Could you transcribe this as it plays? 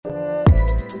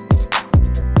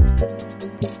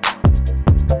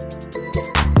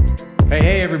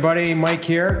everybody, Mike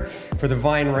here for the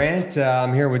Vine Rant.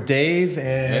 I'm here with Dave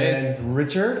and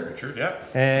Richard. Richard, yeah.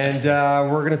 And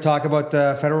we're going to talk about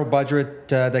the federal budget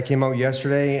that came out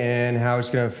yesterday and how it's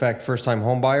going to affect first-time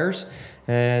home buyers.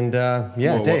 And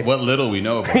Dave. What little we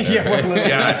know about it.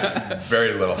 Yeah,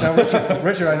 very little. Now,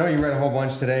 Richard, I know you read a whole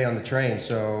bunch today on the train,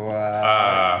 so...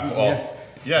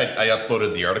 I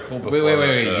uploaded the article before.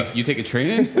 Wait. You take a train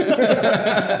in?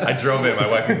 I drove in. My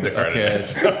wife moved the car. Okay.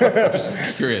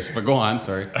 Just curious, but go on.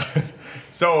 Sorry.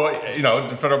 So,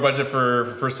 the federal budget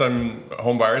for first-time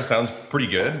home buyers sounds pretty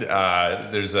good.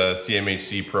 There's a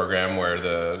CMHC program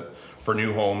where for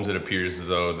new homes, it appears as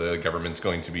though the government's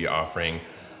going to be offering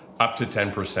up to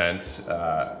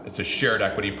 10%. It's a shared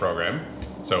equity program,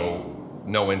 so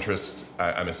no interest,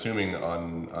 I'm assuming,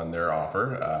 on their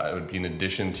offer. It would be in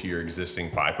addition to your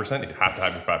existing 5%. You have to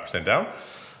have your 5% down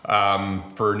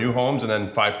for new homes, and then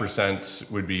 5%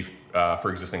 would be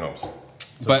for existing homes.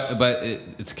 So, but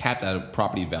it's capped at a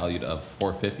property valued of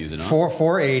 $450, is it not?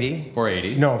 480.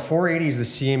 480. No, 480 is the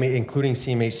CMA, including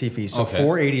CMHC fees. So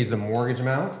 480 is the mortgage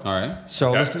amount. All right.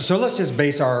 So let's just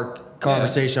base our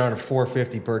conversation on a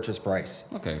 450 purchase price.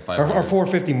 Okay, or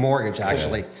 450 mortgage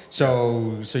actually. Yeah.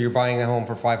 So you're buying a home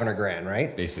for $500,000,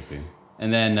 right? Basically.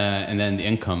 And then the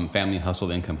income, family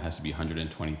household income, has to be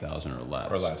 120,000 or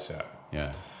less. Or less, yeah.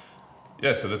 Yeah.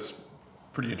 Yeah, so that's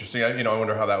pretty interesting. I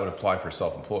wonder how that would apply for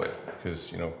self-employed,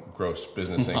 because gross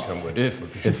business income would.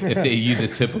 If they use a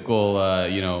typical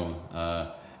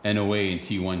NOA and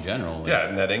T1 general.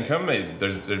 Net income.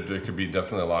 There could be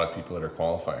definitely a lot of people that are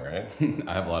qualifying, right?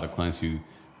 I have a lot of clients who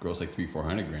gross like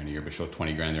 $300,000-400,000 a year, but show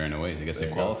 20 grand their NOAs. I guess they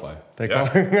qualify. That'll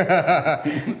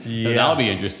be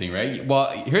interesting, right? Well,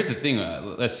 here's the thing.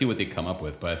 Let's see what they come up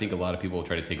with. But I think a lot of people will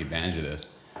try to take advantage of this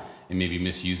and maybe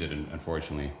misuse it,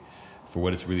 unfortunately, for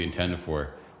what it's really intended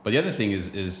for. But the other thing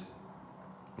is does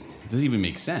it even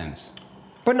make sense?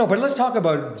 But let's talk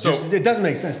about. It doesn't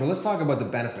make sense. But let's talk about the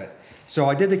benefit. So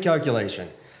I did the calculation.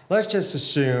 Let's just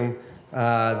assume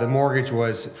the mortgage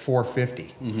was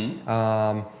 $450,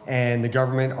 and the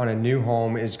government on a new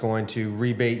home is going to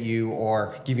rebate you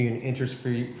or give you an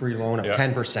interest-free loan of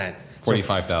 10%.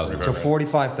 $45,000. So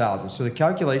 $45,000. So the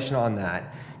calculation on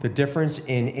that, the difference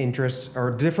in interest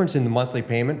or difference in the monthly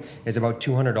payment is about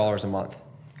 $200 a month.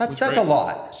 That's a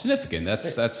lot. Significant.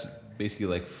 That's basically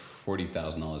like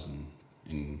 $40,000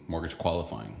 in mortgage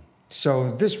qualifying.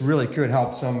 So this really could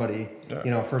help somebody,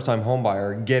 first-time home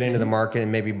buyer, get into the market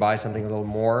and maybe buy something a little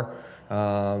more.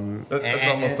 That's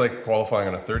almost like qualifying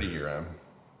on a 30-year.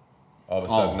 All of a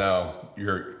sudden now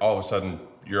you're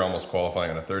almost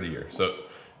qualifying on a 30-year. So,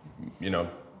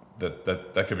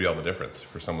 that could be all the difference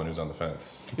for someone who's on the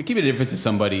fence. It could be a difference to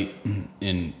somebody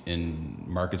in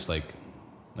markets like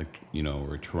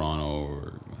or Toronto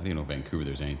or Vancouver.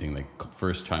 There's anything like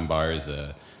first-time buyers.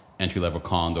 Entry-level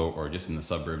condo, or just in the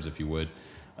suburbs, if you would,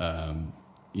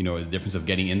 the difference of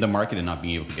getting in the market and not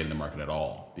being able to get in the market at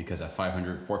all. Because at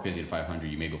 450 to 500,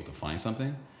 you may be able to find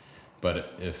something,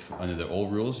 but if under the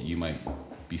old rules, you might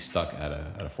be stuck at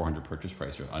a 400 purchase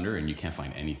price or under, and you can't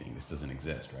find anything. This doesn't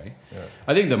exist, right? Yeah.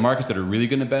 I think the markets that are really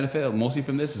going to benefit mostly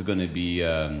from this is going to be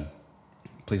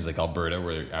places like Alberta,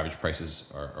 where average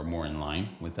prices are more in line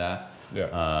with that.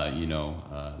 Yeah.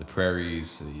 The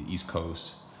prairies, the East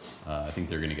Coast. I think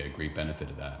they're going to get a great benefit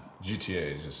of that.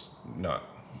 GTA is just not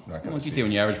going to see. GTA,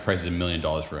 when your average price is $1 million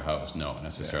for a house, no,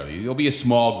 necessarily. There'll be a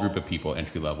small group of people,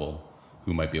 entry level,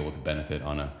 who might be able to benefit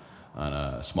on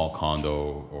a small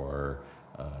condo or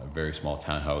a very small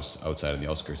townhouse outside of the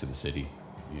outskirts of the city.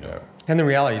 And the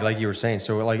reality, like you were saying,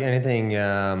 so like anything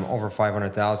over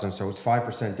 500,000, so it's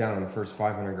 5% down on the first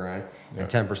 500,000 and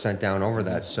 10% down over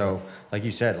that. So like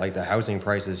you said, like the housing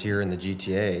prices here in the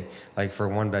GTA, like for a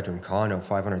one-bedroom condo,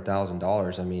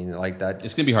 $500,000. I mean, like that.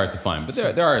 It's gonna be hard to find, but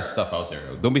there are stuff out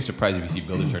there. Don't be surprised if you see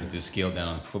builders trying to scale down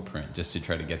on the footprint just to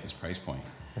try to get this price point.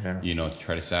 To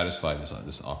try to satisfy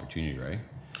this opportunity, right?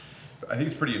 I think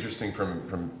it's pretty interesting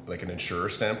from like an insurer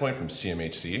standpoint, from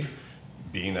CMHC.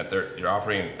 Being that they're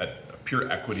offering a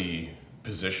pure equity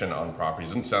position on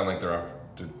properties. It doesn't sound like they're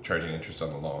charging interest on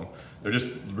the loan. They're just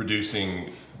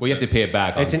reducing. Well, you have to pay it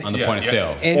back on the point of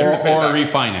sale, or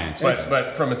refinance.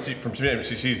 But from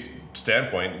CMHC's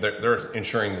standpoint, they're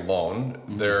insuring the loan.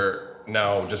 Mm-hmm. They're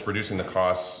now just reducing the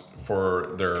costs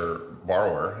for their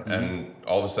borrower, and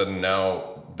all of a sudden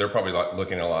now they're probably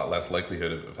looking at a lot less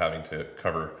likelihood of having to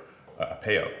cover a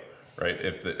payout, right?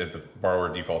 If the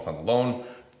borrower defaults on the loan,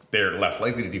 they're less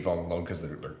likely to default on the loan because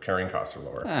their carrying costs are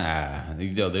lower.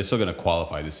 They're still going to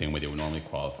qualify the same way they would normally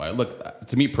qualify. Look,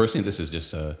 to me personally, this is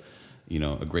just a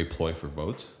great ploy for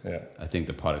votes. Yeah. I think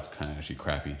the product's kind of actually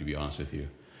crappy, to be honest with you.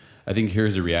 I think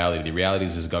here's the reality. The reality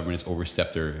is this government's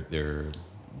overstepped their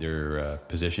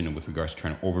position with regards to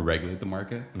trying to overregulate the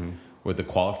market with the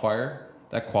qualifier.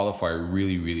 That qualifier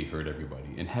really hurt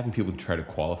everybody, and having people try to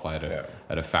qualify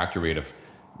at a factor rate of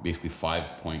basically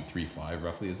 5.35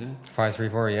 roughly, is it?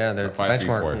 534, yeah. The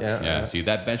benchmark. Yeah. See,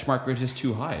 that benchmark rate is just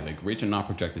too high. Like, rates are not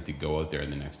projected to go out there in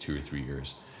the next 2 or 3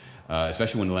 years,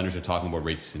 especially when the lenders are talking about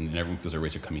rates and everyone feels their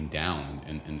rates are coming down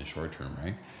in the short term,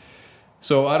 right?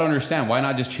 So I don't understand, why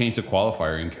not just change the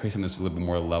qualifier and create something that's a little bit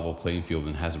more level playing field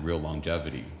and has a real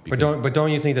longevity? But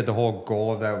don't you think that the whole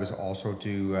goal of that was also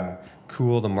to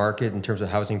cool the market in terms of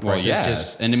housing prices? Well,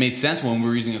 yes, and it made sense when we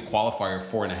were using a qualifier of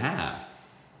 4.5,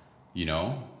 you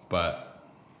know, but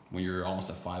when you're almost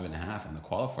at 5.5 on the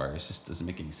qualifier, it just doesn't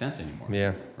make any sense anymore.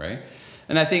 Yeah. Right.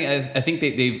 And I think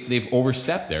they've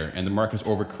overstepped there, and the market's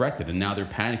overcorrected, and now they're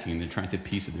panicking. They're trying to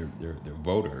appease their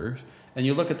voters. And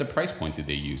you look at the price point that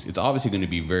they use; it's obviously going to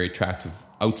be very attractive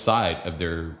outside of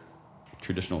their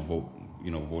traditional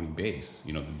voting base.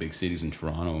 You know, the big cities in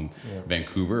Toronto and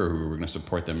Vancouver, who are going to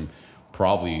support them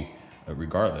probably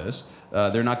regardless.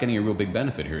 They're not getting a real big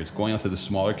benefit here. It's going out to the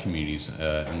smaller communities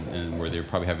and where they're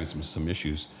probably having some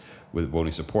issues with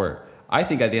voting support. I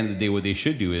think at the end of the day, what they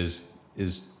should do is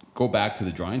go back to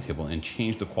the drawing table and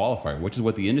change the qualifier, which is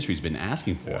what the industry's been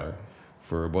asking for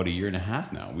about 1.5 years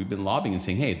now. We've been lobbying and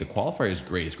saying, hey, the qualifier is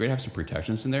great. It's great to have some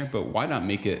protections in there, but why not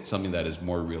make it something that is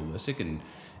more realistic and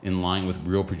in line with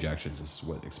real projections? This is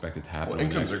what expected to happen over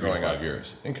the next 3 to 5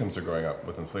 years. Incomes are going up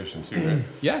with inflation too, right?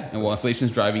 Yeah, and well, inflation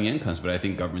is driving incomes, but I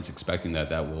think government's expecting that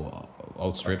will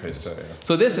outstrip this. So, yeah.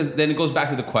 So then it goes back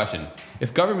to the question: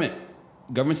 if government's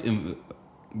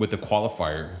with the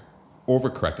qualifier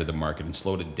overcorrected the market and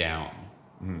slowed it down,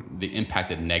 they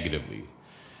impacted negatively.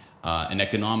 And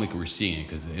economically, we're seeing it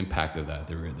because the impact of that,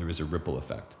 there is a ripple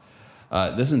effect.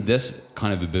 Isn't this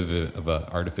kind of a bit of an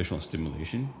artificial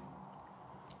stimulation?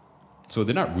 So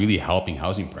they're not really helping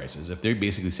housing prices. If they're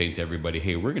basically saying to everybody,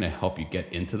 hey, we're going to help you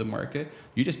get into the market,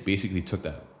 you just basically took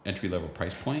that entry-level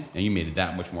price point and you made it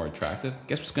that much more attractive.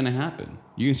 Guess what's going to happen?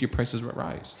 You're going to see your prices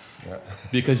rise. Yeah.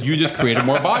 Because you just created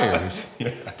more buyers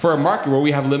for a market where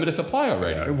we have limited supply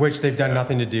already. Which they've done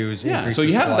nothing to do is increase so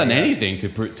you haven't done yet. anything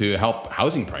to help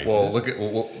housing prices.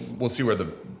 Well, we'll see where the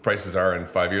prices are in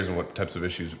 5 years and what types of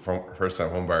issues first-time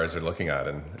home buyers are looking at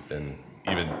and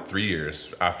even 3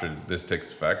 years after this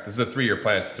takes effect. This is a 3-year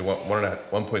plan. It's to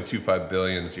 1.25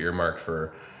 billion is earmarked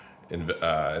for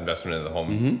investment in the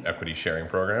home equity sharing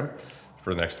program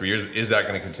for the next 3 years. Is that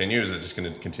going to continue? Is it just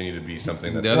going to continue to be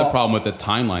something that... The other problem with the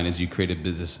timeline is you create a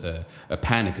business, a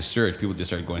panic, a surge. People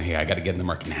just start going, hey, I got to get in the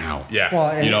market now. Yeah.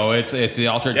 Well, it's the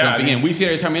alter jumping in. We see it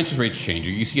every time interest rates change.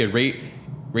 You see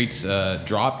rates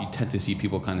drop, you tend to see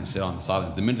people kind of sit on the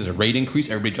side. The minute there's a rate increase,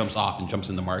 everybody jumps off and jumps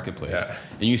in the marketplace. Yeah.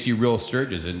 And you see real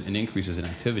surges and increases in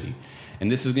activity.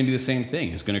 And this is going to be the same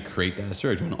thing. It's going to create that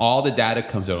surge. When all the data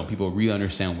comes out and people really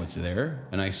understand what's there,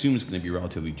 and I assume it's going to be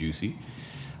relatively juicy,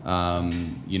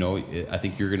 I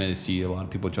think you're going to see a lot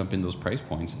of people jump in those price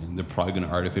points, and they're probably going to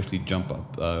artificially jump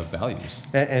up values.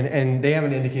 And they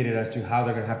haven't indicated as to how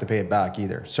they're going to have to pay it back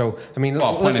either. So, I mean,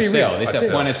 point of sale. They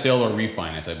said point of sale or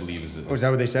refinance, I believe. Is that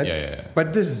what they said? Yeah.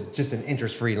 But this is just an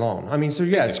interest-free loan. I mean, so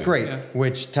yeah, it's great,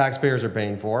 which taxpayers are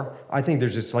paying for. I think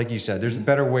there's just, like you said, there's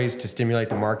better ways to stimulate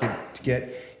the market to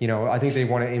get, I think they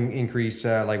want to increase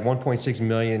like 1.6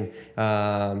 million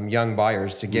young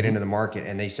buyers to get into the market.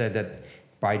 And they said that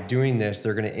by doing this,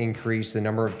 they're going to increase the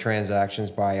number of transactions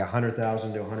by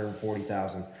 100,000 to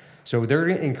 140,000. So they're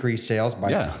going to increase sales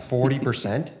by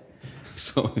 40%.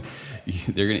 So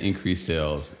they're going to increase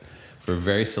sales for a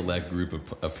very select group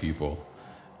of people.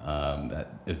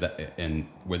 And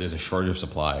where there's a shortage of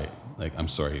supply. Like, I'm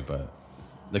sorry, but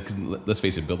let's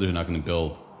face it, builders are not going to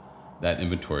build that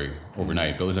inventory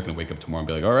overnight. Builders are not going to wake up tomorrow and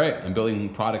be like, all right, I'm building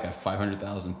product at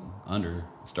 500,000 under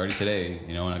starting today,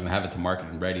 and I'm going to have it to market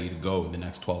and ready to go in the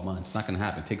next 12 months. It's not going to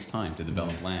happen. It takes time to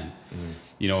develop land.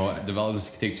 Developers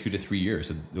can take 2 to 3 years,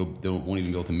 so they won't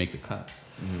even be able to make the cut.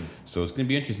 So it's going to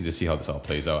be interesting to see how this all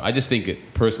plays out. I just think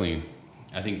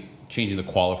I think changing the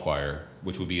qualifier,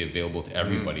 which will be available to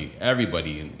everybody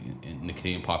in the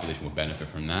Canadian population will benefit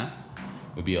from that,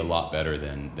 would be a lot better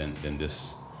than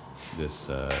this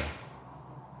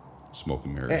smoke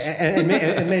and mirrors. And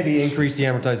maybe increase the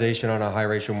amortization on a high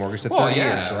ratio mortgage to 30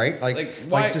 years, right?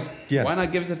 Why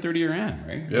not give it the 30-year AM,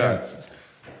 right? Yeah.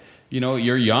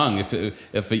 You're young. If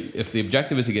the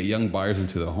objective is to get young buyers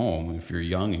into the home, if you're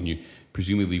young and you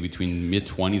presumably between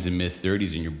mid-20s and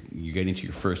mid-30s and you're getting to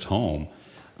your first home,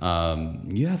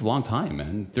 you have a long time,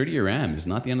 man. 30-year AM is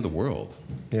not the end of the world.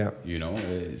 Yeah.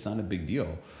 It's not a big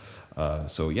deal. I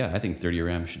think 30-year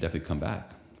AM should definitely come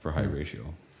back for high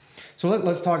ratio. So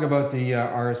let's talk about the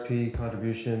RSP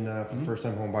contribution for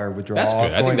first-time home buyer withdrawal. That's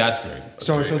good. I think that's great.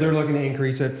 So they're looking to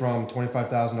increase it from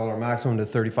 $25,000 maximum to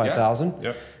 $35,000.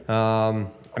 Yep.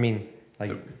 I mean,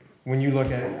 like when you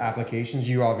look at applications,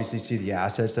 you obviously see the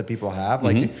assets that people have.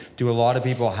 Like, do a lot of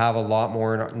people have a lot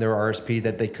more in their RSP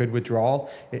that they could withdraw,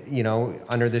 you know,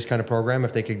 under this kind of program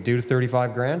if they could do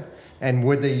 35 grand? And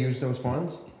would they use those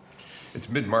funds? It's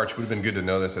mid-March. Would have been good to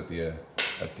know this at the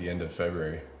end of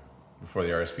February, before the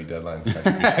RSP deadline.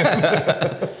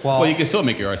 Well, you can still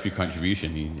make your RSP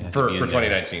contribution for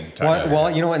 2019.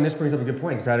 Well, you know, and this brings up a good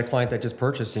point, because I had a client that just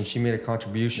purchased and she made a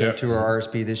contribution to her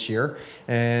RSP this year,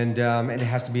 and it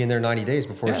has to be in there 90 days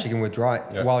before she can withdraw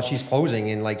it while she's closing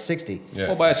in like 60. Yeah.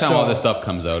 Well, by the time all this stuff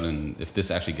comes out, and if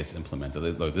this actually gets implemented,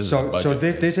 look, this is a budget. So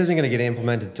this isn't going to get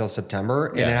implemented until September,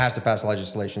 and it has to pass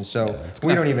legislation. So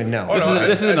we don't even know.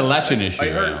 This is an election issue. I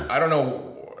heard. I don't know.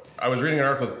 I was reading an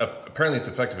article. Apparently, it's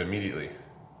effective immediately.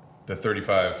 The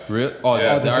 35. Really? Oh,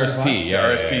 the RSP. Yeah,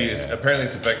 the RSP is apparently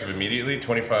it's effective immediately.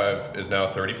 25 is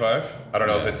now 35. I don't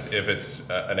know if it's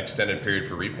an extended period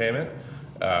for repayment.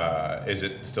 Is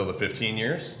it still the 15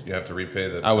 years? You have to repay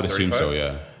the. I would assume so.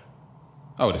 Yeah.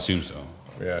 I would assume so.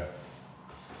 Yeah.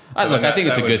 I think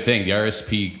it's a good thing. The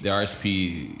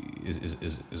RSP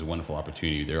is a wonderful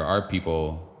opportunity. There are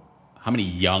people. How many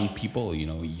young people?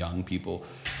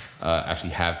 Actually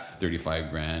have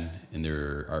 35 grand in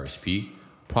their RSP.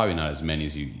 Probably not as many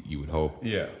as you would hope.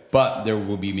 Yeah. But there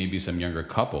will be maybe some younger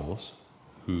couples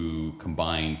who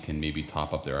combined can maybe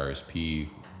top up their RSP.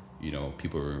 You know,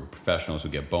 people who are professionals who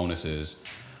get bonuses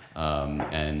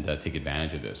and take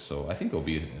advantage of this. So I think there'll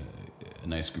be a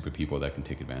nice group of people that can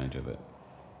take advantage of it.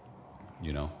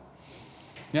 You know.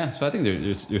 Yeah. So I think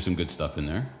there's some good stuff in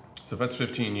there. So if that's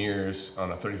 15 years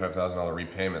on a $35,000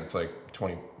 repayment, it's like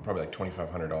probably like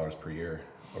 $2,500 per year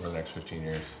over the next 15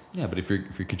 years. Yeah, but if you're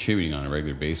contributing on a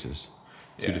regular basis,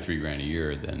 $2 to $3 grand a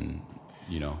year, then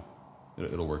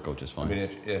it'll work out just fine. I mean,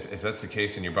 if that's the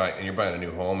case, and you're buying a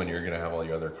new home, and you're going to have all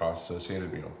your other costs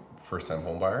associated, first time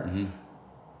home buyer,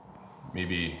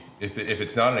 maybe if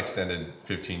it's not an extended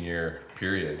 15-year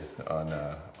period on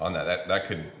that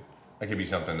could be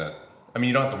something that. I mean,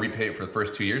 you don't have to repay it for the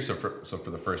first 2 years. So for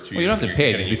the first 2 years, you don't have to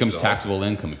pay it. It becomes taxable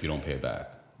income if you don't pay it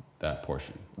back, that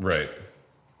portion. Right.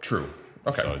 True.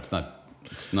 Okay. So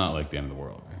it's not like the end of the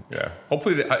world, right? Yeah.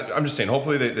 Hopefully, I'm just saying.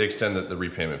 Hopefully, they extend the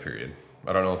repayment period.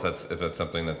 I don't know if that's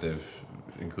something that they've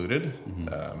included,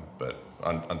 but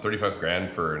on 35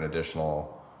 grand for an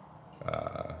additional,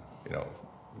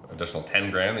 additional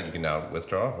 10 grand that you can now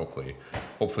withdraw. Hopefully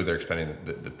they're expanding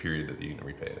the period that you can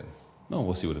repay it in. No,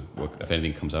 we'll see what if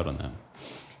anything comes out on that.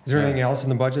 Is there anything else in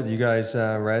the budget that you guys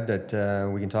read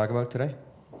that we can talk about today?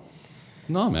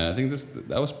 No, man. I think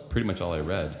that was pretty much all I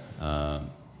read. I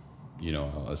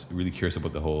was really curious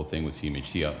about the whole thing with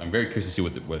CMHC. I'm very curious to see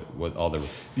what all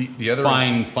the other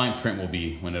fine print will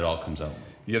be when it all comes out.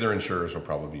 The other insurers will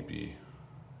probably be,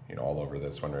 all over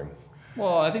this, wondering.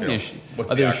 Well, I think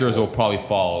other insurers will probably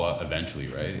follow eventually,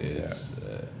 right?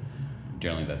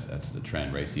 Generally, that's the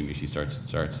trend, right? CMHC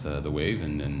starts the wave,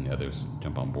 and then the others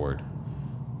jump on board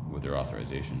with their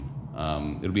authorization.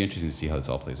 It'll be interesting to see how this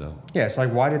all plays out. Yeah, it's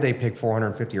like, why did they pick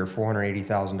 $450,000 or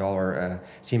 $480,000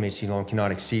 CMHC loan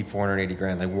cannot exceed 480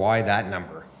 grand? Like, why that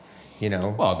number?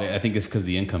 Well, I think it's because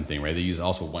the income thing, right? They use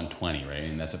also 120, right?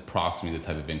 And that's approximately the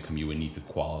type of income you would need to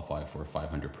qualify for a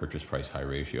 500 purchase price high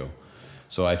ratio.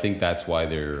 So I think that's why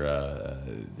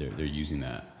they're using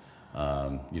that.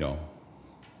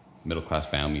 Middle class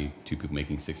family, 2 people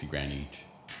making 60 grand each.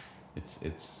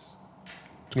 It's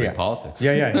great politics.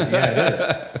 Yeah, it is.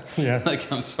 Yeah.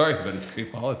 Like, I'm sorry, but it's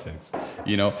great politics.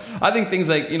 I think things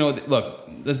like, look,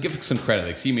 let's give some credit.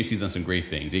 Like, CMHC's done some great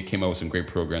things. They came out with some great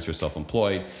programs for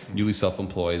self-employed, newly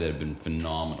self-employed, that have been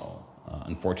phenomenal.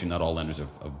 Unfortunately, not all lenders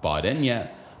have bought in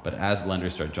yet, but as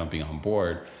lenders start jumping on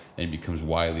board and it becomes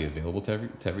widely available to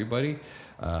everybody,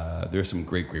 there's some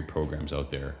great programs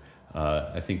out there.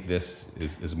 I think this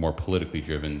is more politically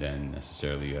driven than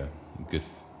necessarily a good,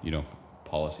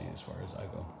 policy as far as I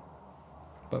go.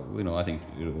 But I think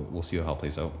we'll see how it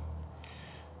plays out.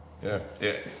 Yeah,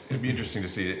 it'd be interesting to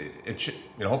see.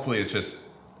 Hopefully it's just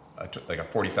like a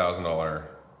 $40,000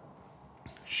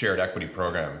 shared equity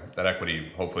program. That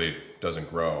equity hopefully doesn't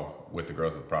grow with the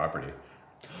growth of the property.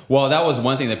 Well, that was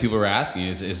one thing that people were asking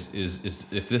is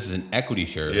if this is an equity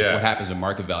share, what happens when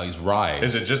market values rise?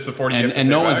 Is it just the 40? And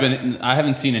no one's I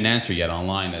haven't seen an answer yet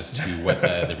online as to what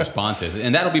the response is,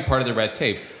 and that'll be part of the red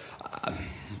tape.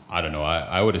 I don't know.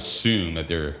 I would assume that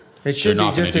they're It should they're be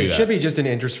not going just to do that. should be just an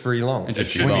interest-free loan. It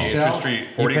Interest-free should be loan. interest-free,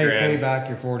 40 you pay grand. back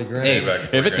your 40 grand. Hey,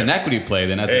 back if it's 40 an equity play,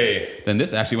 then then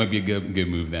this actually might be a good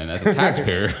move. Then as a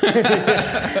taxpayer.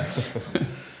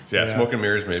 Yeah, smoke and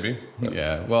mirrors maybe.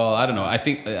 Yeah. Well, I don't know. I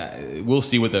think we'll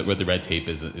see what the red tape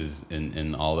is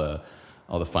in all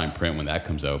the fine print when that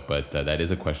comes out. But that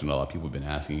is a question that a lot of people have been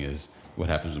asking: is what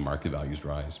happens when market values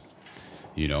rise?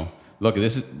 You know, look.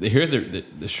 Here's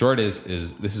the short is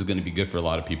this is going to be good for a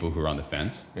lot of people who are on the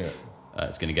fence. Yeah.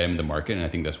 It's going to get them in the market, and I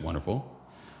think that's wonderful.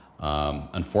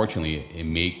 Unfortunately, it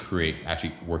may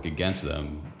actually work against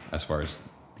them as far as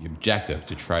the objective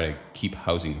to try to keep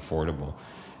housing affordable.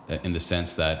 In the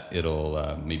sense that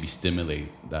it'll maybe stimulate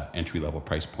that entry-level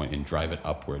price point and drive it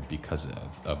upward because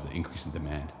of the increase in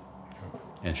demand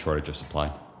and shortage of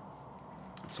supply.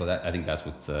 So I think that's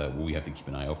what we have to keep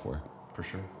an eye out for. For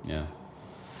sure. Yeah.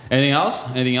 Anything else?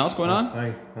 Anything else going on?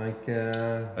 I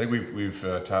think we've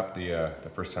tapped the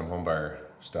first-time home buyer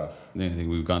stuff. I think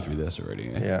we've gone through this already.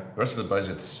 Eh? yeah. The rest of the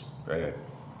budget's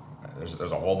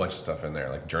there's a whole bunch of stuff in there,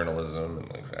 like journalism and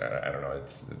like I don't know. It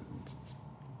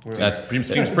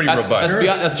seems pretty robust.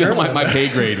 That's beyond my pay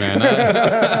grade, man.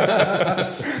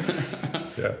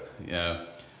 Yeah. Yeah.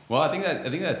 Well, I think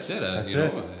that's it. That's you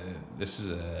it. know, this is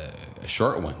a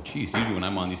short one. Jeez, usually when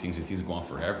I'm on these things go on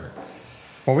forever.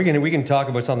 Well, we can talk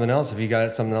about something else if you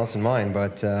got something else in mind.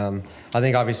 But I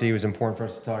think obviously it was important for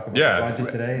us to talk about the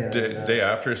budget today. Day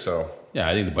after, so. Yeah,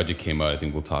 I think the budget came out. I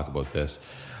think we'll talk about this.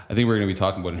 I think we're going to be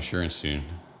talking about insurance soon.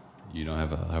 You know,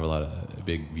 have a lot of a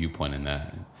big viewpoint in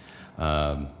that.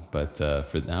 But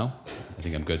for now, I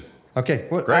think I'm good. Okay.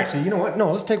 Well, Great. actually, you know what?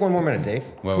 No, let's take one more minute, Dave.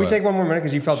 Well, can we take one more minute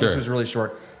because you felt sure. this was really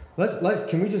short?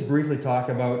 Can we just briefly talk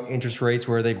about interest rates,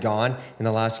 where they've gone in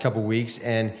the last couple of weeks,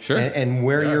 and Sure. and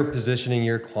where you're positioning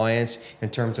your clients in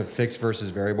terms of fixed versus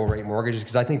variable rate mortgages?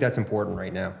 Because I think that's important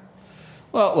right now.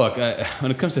 Well, look,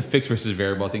 when it comes to fixed versus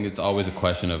variable, I think it's always a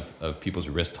question of people's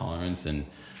risk tolerance and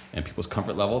people's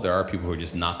comfort level. There are people who are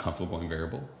just not comfortable going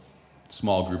variable.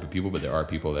 Small group of people, but there are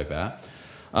people like that.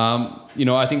 You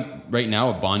know, I think right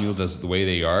now with bond yields as the way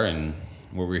they are, and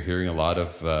what we're hearing a lot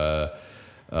of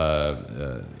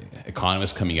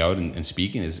economists coming out and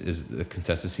speaking is the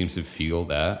consensus seems to feel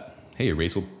that, hey,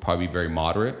 rates will probably be very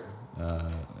moderate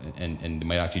and they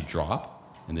might actually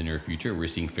drop in the near future. We're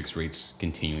seeing fixed rates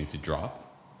continuing to drop.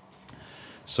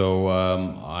 So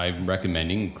I'm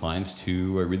recommending clients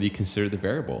to really consider the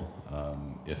variable.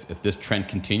 If this trend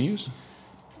continues,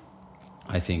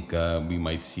 I think we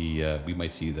might see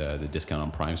the discount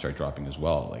on prime start dropping as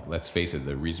well. Like, let's face it,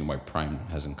 the reason why prime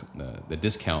hasn't the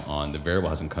discount on the variable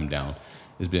hasn't come down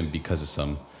has been because of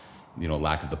some, you know,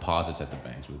 lack of deposits at the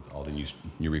banks with all the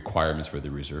new requirements for the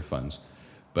reserve funds.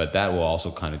 But that will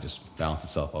also kind of just balance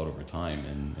itself out over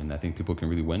time, and I think people can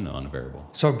really win on a variable.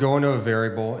 So go into a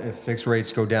variable. If fixed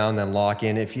rates go down, then lock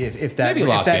in. If that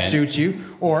in. suits you,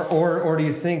 or do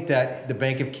you think that the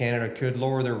Bank of Canada could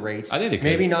lower their rates? I think they could.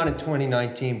 Maybe not in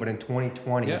 2019, but in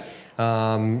 2020. Yeah.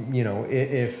 You know,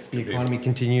 if the economy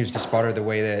continues to sputter the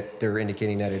way that they're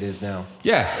indicating that it is now.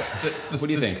 Yeah. What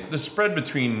do you think? The spread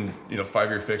between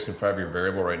 5-year fixed and 5-year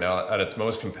variable right now at its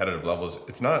most competitive levels,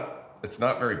 it's not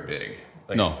very big.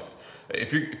 Like, no.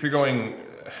 If you're going,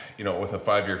 with a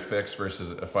 5-year fixed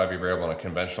versus a 5-year variable on a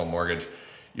conventional mortgage,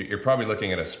 you're probably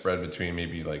looking at a spread between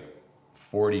maybe like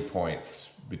 40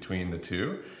 points between the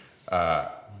two.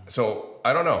 So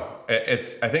I don't know. I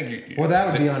think.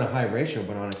 That would be on a high ratio,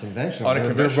 but on a conventional,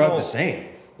 they're about the same.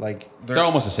 Like they're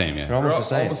almost the same, yeah. They're almost the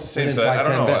same. Almost the same. Within So I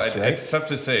don't know. Bips, right? It's tough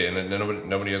to say, and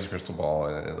nobody has a crystal ball,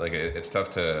 and like it's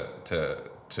tough to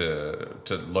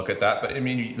look at that. But I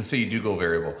mean, let's say you do go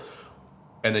variable,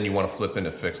 and then you want to flip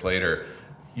into fixed later.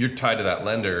 You're tied to that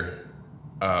lender,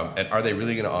 and are they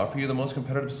really going to offer you the most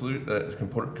competitive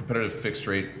competitive fixed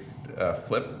rate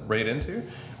flip rate into?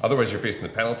 Otherwise, you're facing the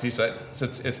penalty. So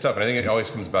it's tough, and I think it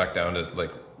always comes back down to,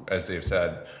 like as Dave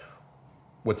said,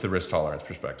 what's the risk tolerance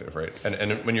perspective, right?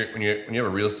 And when you have a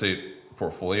real estate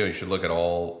portfolio, you should look at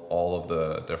all of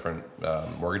the different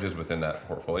mortgages within that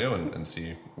portfolio and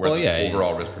see where the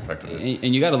overall risk perspective is.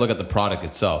 And you got to look at the product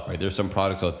itself, right? There's some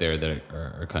products out there that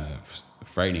are kind of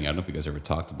frightening. I don't know if you guys ever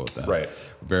talked about that. Right.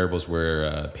 Variables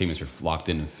where payments are locked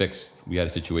in and fixed. We had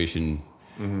a situation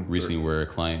recently where a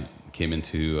client came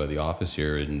into the office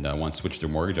here and wanted to switch their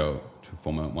mortgage out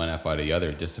from one FI to the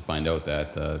other, just to find out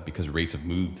that because rates have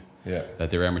moved, that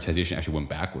their amortization actually went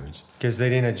backwards. Because they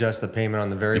didn't adjust the payment on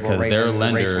the variable because rate. Because their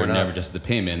when the rates lender went never up. adjusted the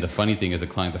payment. And the funny thing is, the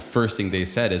client, the first thing they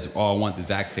said is, I want the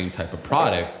exact same type of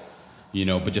product,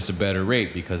 but just a better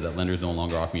rate, because that lender is no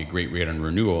longer offering me a great rate on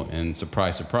renewal. And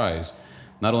surprise, surprise,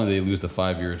 not only did they lose the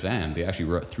 5 years AM, they actually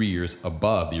were 3 years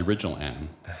above the original AM.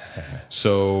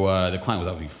 So the client was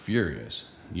obviously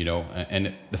furious, you know,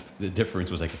 and the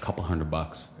difference was like a couple $100,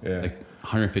 like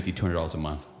 $150, $200 a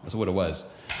month. That's what it was.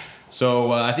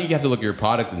 So I think you have to look at your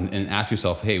product and ask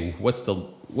yourself, hey, what's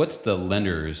the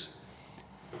lenders?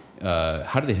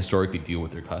 How do they historically deal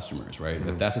with their customers, right?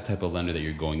 If that's the type of lender that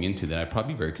you're going into, then I'd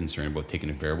probably be very concerned about taking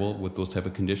a variable with those type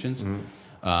of conditions.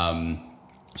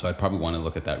 So I'd probably want to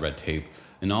look at that red tape.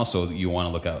 And also you want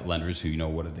to look at lenders who, you know,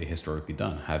 what have they historically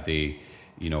done? Have they,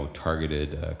 you know,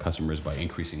 targeted customers by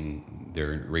increasing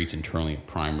their rates internally,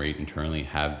 prime rate internally?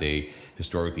 Have they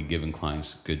historically given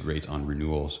clients good rates on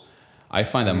renewals? I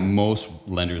find that most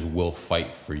lenders will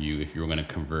fight for you if you're going to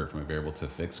convert from a variable to a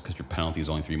fixed, because your penalty is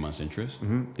only 3 months interest.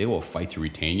 They will fight to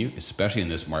retain you, especially in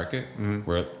this market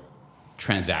where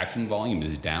transaction volume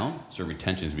is down, so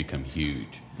retention has become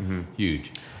huge,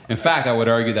 huge. In fact, I would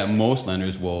argue that most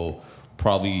lenders will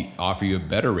probably offer you a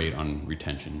better rate on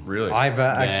retention. Really? I've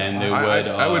actually,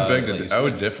 I would beg to. I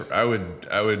would differ. I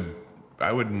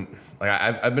wouldn't. Like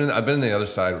I've been on the other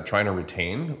side trying to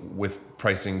retain with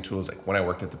pricing tools, like when I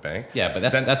worked at the bank. Yeah, but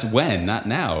that's when, not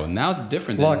now. Now's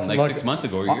different than 6 months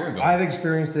ago or a year ago. I've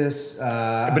experienced this.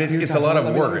 But it's a lot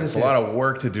of work. It's a lot of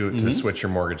work to do to switch your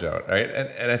mortgage out, right?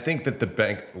 And I think that the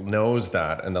bank knows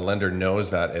that, and the lender knows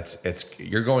that it's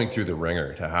you're going through the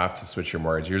ringer to have to switch your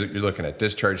mortgage. You're looking at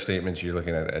discharge statements. You're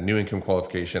looking at a new income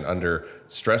qualification under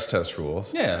stress test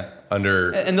rules. Yeah. And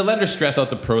the lenders stress out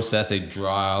the process. They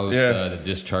draw out the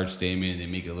discharge statement, and they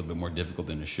make it a little bit more difficult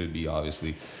than it should be,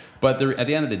 obviously. But at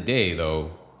the end of the day,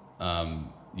 though,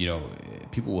 you know,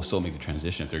 people will still make the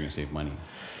transition if they're going to save money.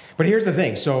 But here's the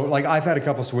thing. So, like, I've had a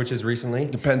couple switches recently.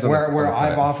 Depends on where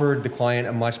I've offered the client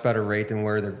a much better rate than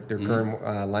where their current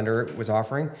lender was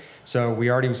offering. So we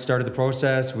already started the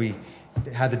process. We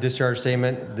had the discharge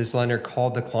statement. This lender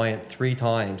called the client 3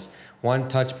 times. One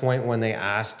touch point when they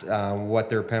asked what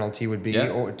their penalty would be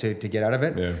to get out of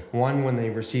it. Yeah. One when they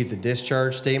received the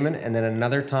discharge statement, and then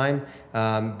another time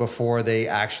before they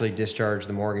actually discharged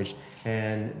the mortgage.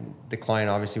 And the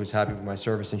client obviously was happy with my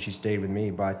service, and she stayed with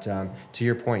me. But to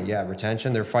your point,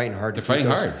 retention, they're fighting hard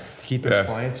to keep those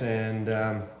clients. And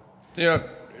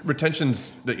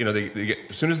retention's, you know, they get,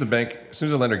 as soon as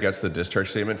the lender gets the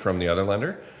discharge statement from the other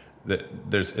lender,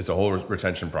 it's a whole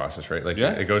retention process, right? Like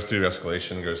it goes through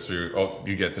escalation, goes through,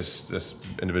 you get this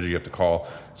individual you have to call.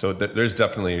 So there's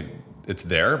definitely, it's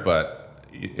there, but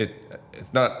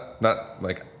it's not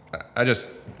like, I just,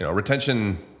 you know,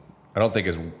 retention, I don't think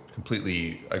is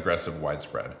completely aggressive,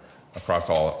 widespread across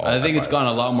all I think it's gone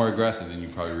a lot more aggressive than you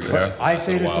probably realize. I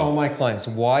say this to all my clients: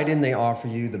 why didn't they offer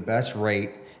you the best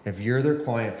rate if you're their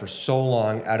client for so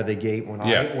long out of the gate? When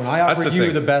I offered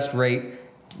you the best rate,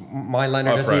 my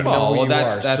lender doesn't even know who you are.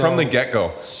 That's from the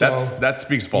get-go. That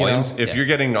speaks volumes. If you're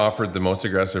getting offered the most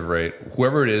aggressive rate,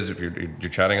 whoever it is, if you're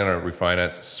chatting on a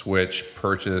refinance, switch,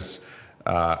 purchase,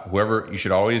 whoever, you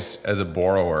should always, as a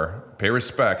borrower, pay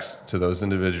respects to those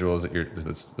individuals, that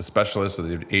the specialists or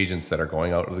the agents that are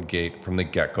going out of the gate from the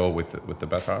get-go with the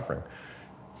best offering.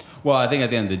 Well, I think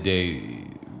at the end of the day,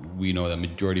 we know that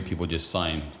majority of people just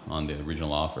sign on the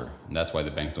original offer, and that's why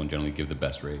the banks don't generally give the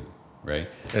best rate, right?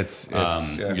 It's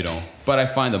you know, but I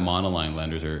find the monoline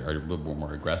lenders are a little bit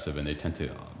more aggressive, and they tend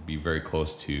to be very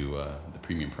close to the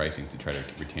premium pricing to try to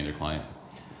retain their client.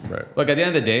 Right. Look, at the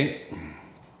end of the day,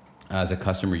 as a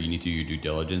customer, you need to do your due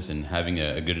diligence, and having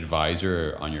a good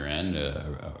advisor on your end,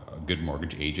 a good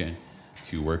mortgage agent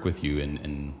to work with you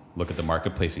and look at the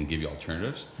marketplace and give you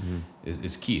alternatives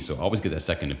is key. So always get that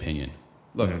second opinion.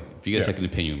 Look, if you get a second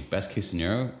opinion, best case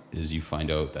scenario is you find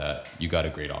out that you got a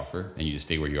great offer and you just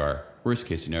stay where you are. Worst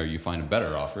case scenario, you find a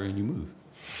better offer and you move.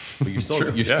 But you're still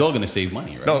still going to save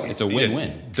money, right? No, it's a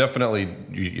win-win. Definitely,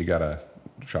 you got to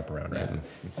shop around, right?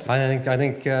 I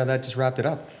think that just wrapped it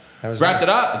up. Wrapped it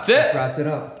up. That's it. Just wrapped it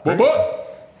up. Boop, boop.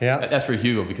 Yeah. That's for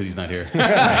Hugo because he's not here.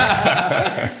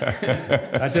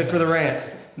 That's it for the rant.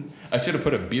 I should have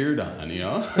put a beard on, you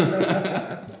know?